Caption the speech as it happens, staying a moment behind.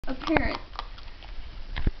a parent.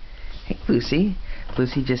 Hey, Lucy.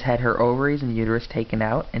 Lucy just had her ovaries and uterus taken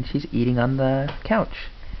out, and she's eating on the couch.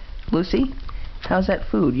 Lucy, how's that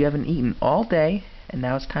food? You haven't eaten all day, and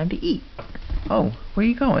now it's time to eat. Oh, where are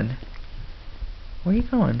you going? Where are you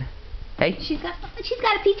going? Hey. She's got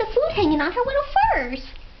a piece of food hanging on her little furs.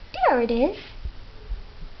 There it is.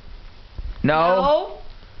 No.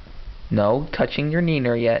 No touching your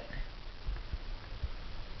neener yet.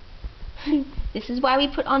 This is why we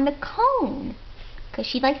put on the cone. Because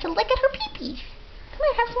she likes to lick at her pee-pees. Come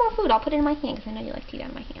here, have some more food. I'll put it in my hand because I know you like to eat out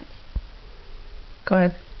of my hands. Go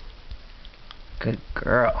ahead. Good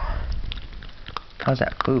girl. How's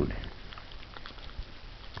that food?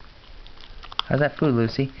 How's that food,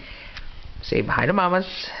 Lucy? Say bye to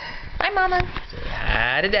mamas. Bye, Mama. Say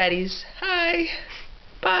hi to daddies. Hi.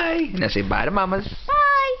 Bye. Now say bye to mamas.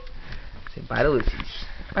 Bye. Say bye to Lucy's.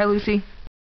 Bye, Lucy.